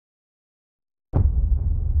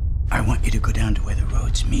I want you to go down to where the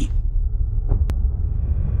roads meet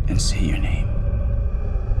and say your name.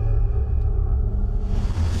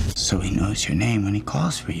 So he knows your name when he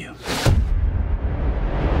calls for you.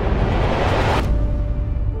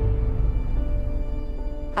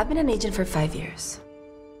 I've been an agent for 5 years.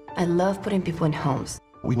 I love putting people in homes.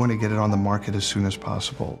 We want to get it on the market as soon as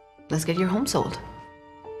possible. Let's get your home sold.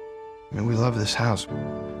 I mean, we love this house. We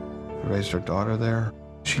raised our daughter there.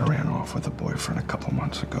 She ran off with a boyfriend a couple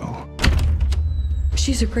months ago.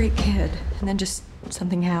 She's a great kid, and then just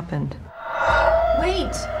something happened.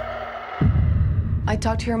 Wait! I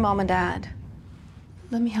talked to your mom and dad.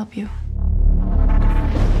 Let me help you.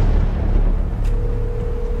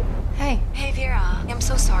 Hey, Vera. I'm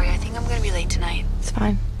so sorry. I think I'm gonna be late tonight. It's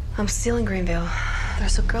fine. I'm still in Greenville.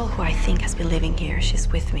 There's a girl who I think has been living here. She's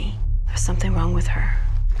with me. There's something wrong with her.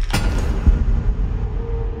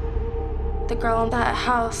 The girl in that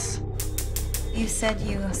house. You said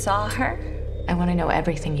you saw her? I want to know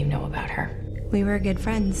everything you know about her. We were good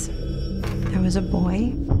friends. There was a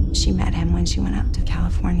boy. She met him when she went out to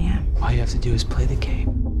California. All you have to do is play the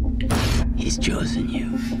game. He's chosen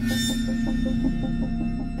you.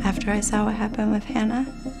 After I saw what happened with Hannah,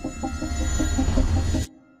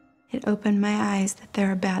 it opened my eyes that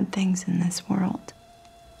there are bad things in this world.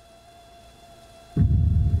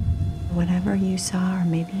 Whatever you saw, or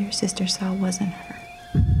maybe your sister saw, wasn't her.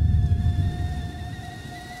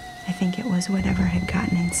 I think it was whatever had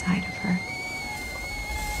gotten inside of her.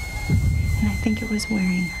 And I think it was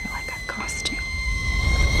wearing her like a costume.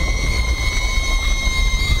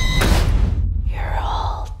 You're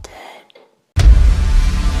all dead.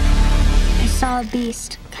 I saw a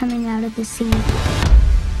beast coming out of the sea.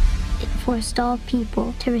 It forced all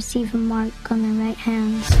people to receive a mark on their right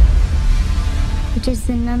hands, which is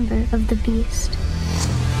the number of the beast.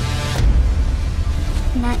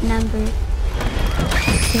 And that number is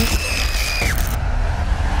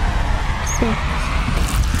 666.